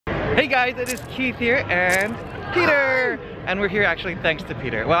Hey guys, it is Keith here and Peter! And we're here actually thanks to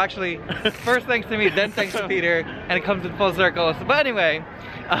Peter. Well actually, first thanks to me, then thanks to Peter, and it comes in full circle. But anyway,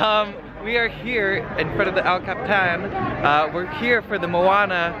 we are here in front of the El Capitan. We're here for the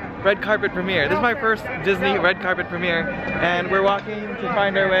Moana red carpet premiere. This is my first Disney red carpet premiere, and we're walking to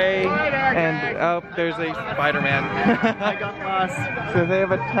find our way, and oh, there's a Spider-Man. I got lost. So they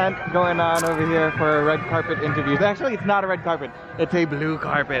have a tent going on over here for red carpet interviews. Actually, it's not a red carpet, it's a blue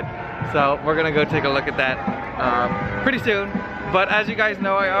carpet. So we're gonna go take a look at that pretty soon. But as you guys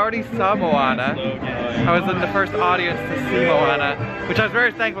know, I already saw Moana. I was in the first audience to see Moana, which I was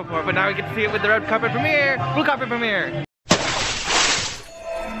very thankful for, but now we get to see it with the red carpet premiere, blue carpet premiere.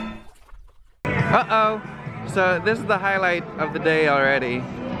 Uh-oh. So this is the highlight of the day already.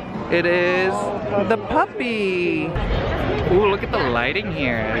 It is the puppy. Ooh, look at the lighting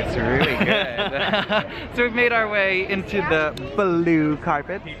here. It's really good. So we've made our way into the blue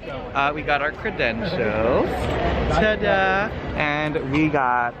carpet. We got our credentials. Ta-da! And we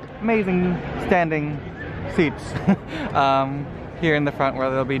got amazing standing seats here in the front where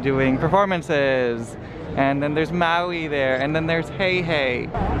they'll be doing performances. And then there's Maui there, and then there's Hey Hey.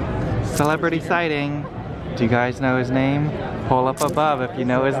 Celebrity sighting. Do you guys know his name? Pull up above if you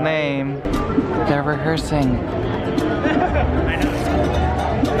know his name. They're rehearsing.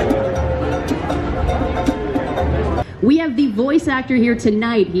 We have the voice actor here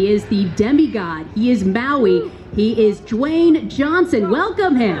tonight. He is the demigod. He is Maui. He is Dwayne Johnson.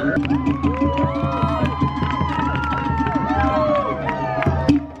 Welcome him.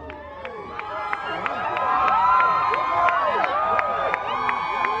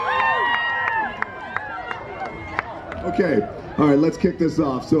 Okay, all right, let's kick this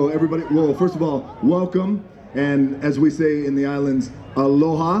off. So everybody, well, first of all, welcome, and as we say in the islands,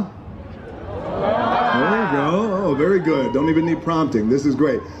 aloha. There you go. Oh, very good. Don't even need prompting. This is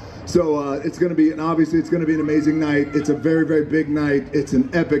great. So it's going to be, and obviously it's going to be an amazing night. It's a very, very big night. It's an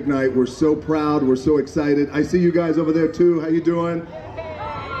epic night. We're so proud. We're so excited. I see you guys over there too. How you doing?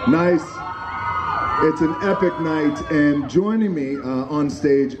 Nice. It's an epic night, and joining me on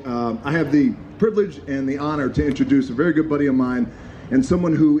stage, I have the privilege and the honor to introduce a very good buddy of mine and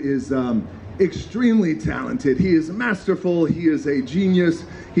someone who is extremely talented. He is masterful, he is a genius,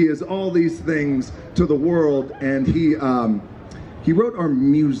 he is all these things to the world, and he wrote our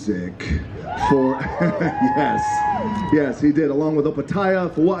music for, yes, he did, along with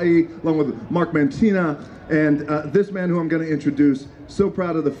Opataya, Hawaii, along with Mark Mantina, and this man who I'm going to introduce, so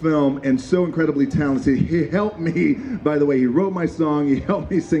proud of the film and so incredibly talented. He helped me, by the way, he wrote my song, he helped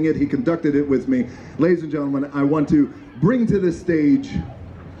me sing it, he conducted it with me. Ladies and gentlemen, I want to bring to the stage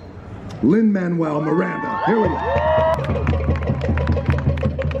Lin-Manuel Miranda. Here we go.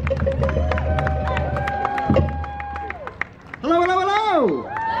 Hello, hello, hello!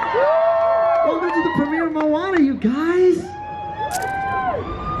 Welcome to the premiere of Moana, you guys!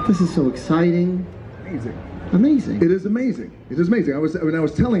 This is so exciting. Amazing. Amazing. It is amazing. It is amazing. I was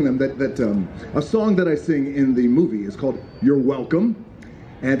telling them that a song that I sing in the movie is called "You're Welcome"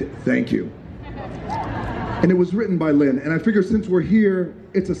 and "Thank You," and it was written by Lin. And I figure since we're here,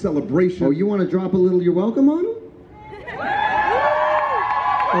 it's a celebration. Oh, you want to drop a little "You're Welcome" on him?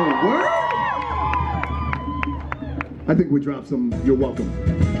 Oh, word? I think we drop some "You're Welcome."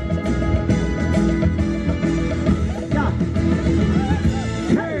 Yeah.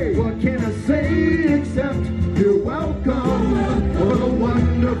 Hey, what can I say except you're welcome for the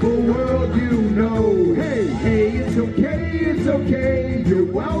wonderful world you know. Hey, hey, it's okay, you're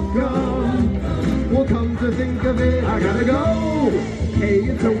welcome. Well, come to think of it, I gotta go. Hey,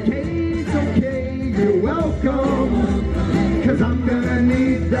 it's okay, you're welcome. Cause I'm gonna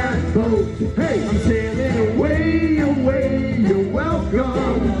need that boat. Hey, I'm sailing away, you're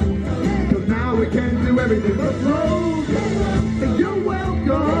welcome. Cause now we can do everything but float.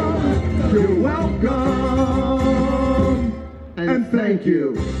 You're welcome, and thank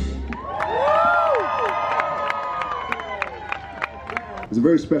you. It's a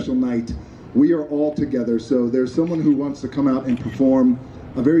very special night. We are all together, so there's someone who wants to come out and perform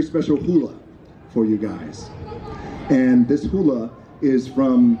a very special hula for you guys. And this hula is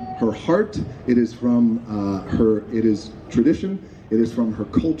from her heart, it is from it is tradition, it is from her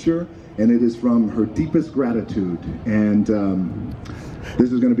culture, and it is from her deepest gratitude. And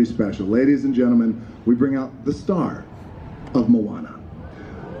this is going to be special. Ladies and gentlemen, we bring out the star of Moana,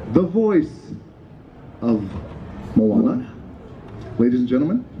 the voice of Moana. Ladies and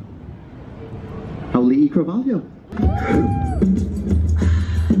gentlemen, Auli'i Cravalho.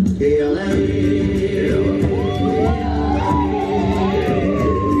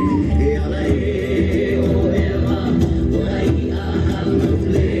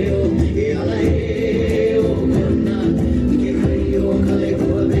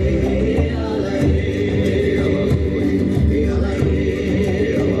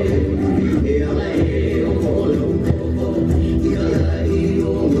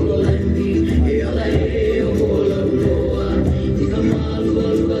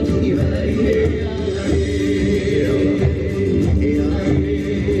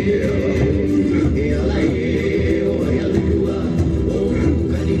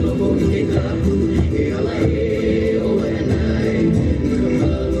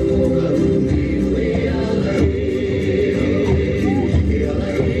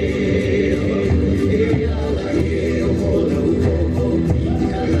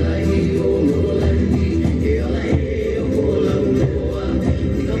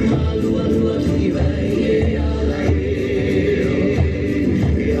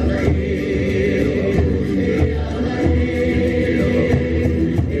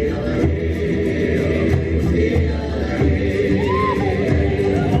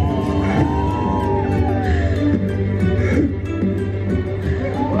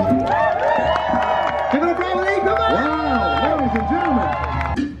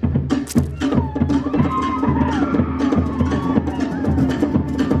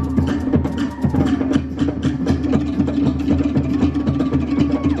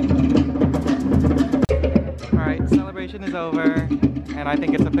 Alright, celebration is over, and I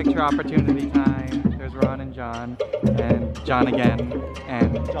think it's a picture opportunity time. There's Ron and John, and John again,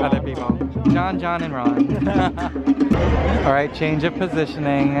 and other people. John, and Ron. Alright, change of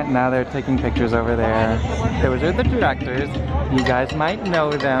positioning. Now they're taking pictures over there. Those are the directors. You guys might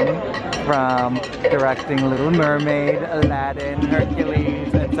know them from directing Little Mermaid, Aladdin,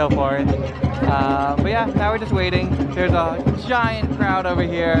 Hercules, and so forth. But yeah, now we're just waiting. There's a giant crowd over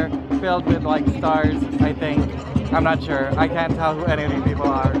here filled with like stars, I think. I'm not sure. I can't tell who any of these people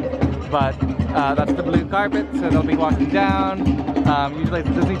are. But that's the blue carpet, so they'll be walking down. Usually it's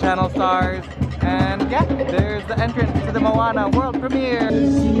Disney Channel stars. And yeah, there's the entrance to the Moana world premiere.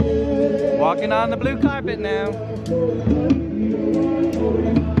 Walking on the blue carpet now.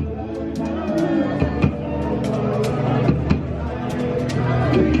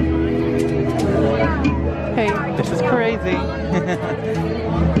 Hey, this is crazy.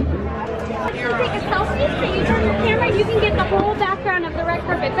 Take a selfie, so you turn the camera, you can get the whole background of the red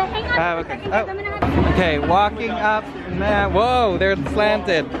carpet. But hang on a second, because I'm gonna have Okay, walking up now. Whoa, they're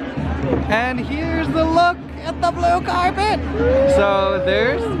slanted. And here's the look at the blue carpet. So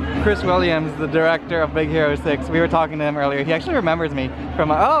there's Chris Williams, the director of Big Hero 6. We were talking to him earlier. He actually remembers me from,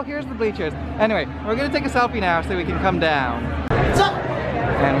 oh, here's the bleachers. Anyway, we're gonna take a selfie now so we can come down.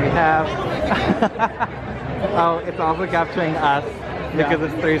 And we have, oh, it's also capturing us because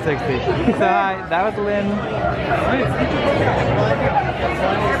it's 360. So hi, that was Lin.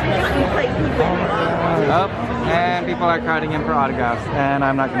 Oh, and people are crowding in for autographs, and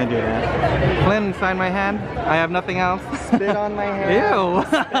I'm not gonna do that. Lin, sign my hand. I have nothing else. Spit on my hand. Ew.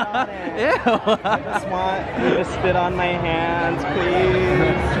 Spit on it. Ew. I just want you to spit on my hands,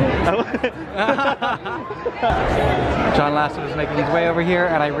 please. John Lasseter is making his way over here,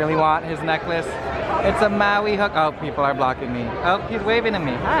 and I really want his necklace. It's a Maui hook. Oh, people are blocking me. Oh, he's waving at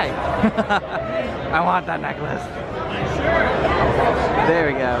me. Hi. I want that necklace. There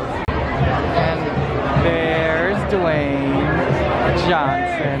we go. And there's Dwayne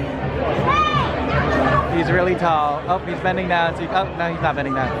Johnson. He's really tall. Oh, he's bending down. So oh, no, he's not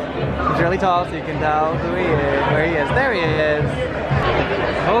bending down. He's really tall, so you can tell who he is, where he is. There he is.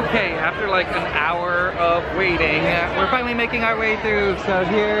 Okay, after like an hour of waiting, we're finally making our way through. So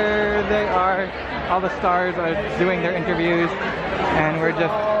here they are. All the stars are doing their interviews, and we're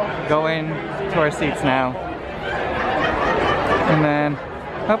just going to our seats now. And then,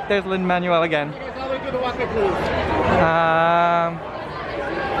 oh, there's Lin-Manuel again.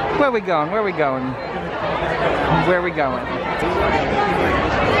 Where are we going? Where are we going? Where are we going?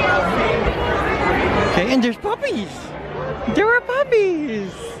 Okay, and there's puppies! There are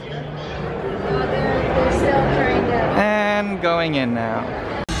puppies! And going in now.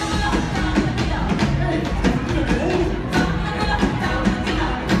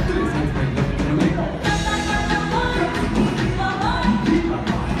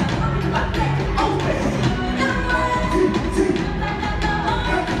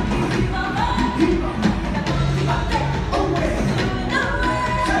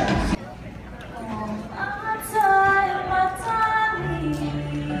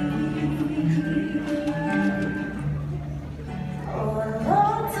 Oh,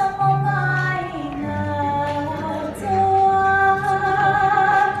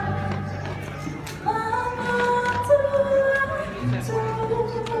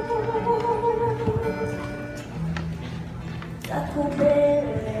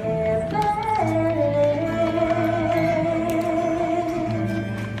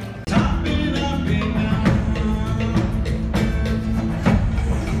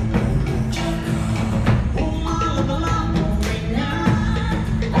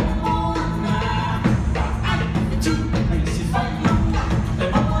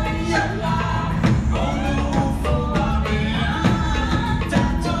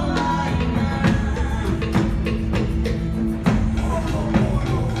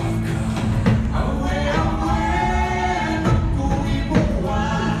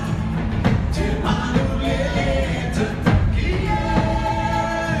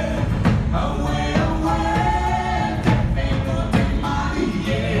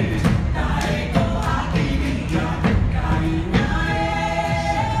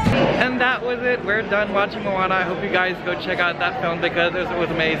 we're done watching Moana, I hope you guys go check out that film because it was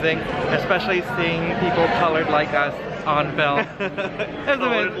amazing, especially seeing people colored like us on film.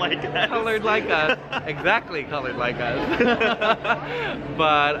 Colored like us. Colored like us. Exactly colored like us.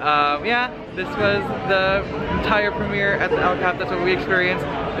 But yeah, this was the entire premiere at the El Cap. That's what we experienced.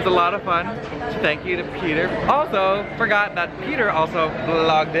 It was a lot of fun. So thank you to Peter. Also, forgot that Peter also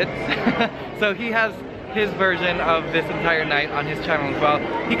vlogged it. So he has his version of this entire night on his channel as well.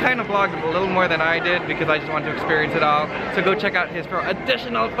 He kind of vlogged a little more than I did because I just wanted to experience it all. So go check out his for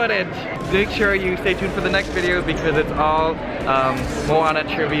additional footage. Make sure you stay tuned for the next video because it's all Moana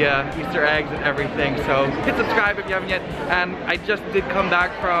trivia, Easter eggs and everything. So hit subscribe if you haven't yet. And I just did come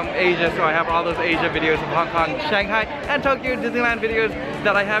back from Asia, so I have all those Asia videos of Hong Kong, Shanghai, and Tokyo Disneyland videos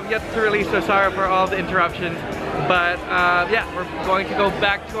that I have yet to release, so sorry for all the interruptions. But yeah, we're going to go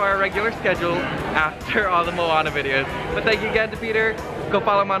back to our regular schedule after all the Moana videos. But thank you again to Peter. Go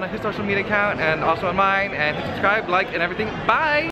follow him on his social media account and also on mine, and hit subscribe, like, and everything. Bye!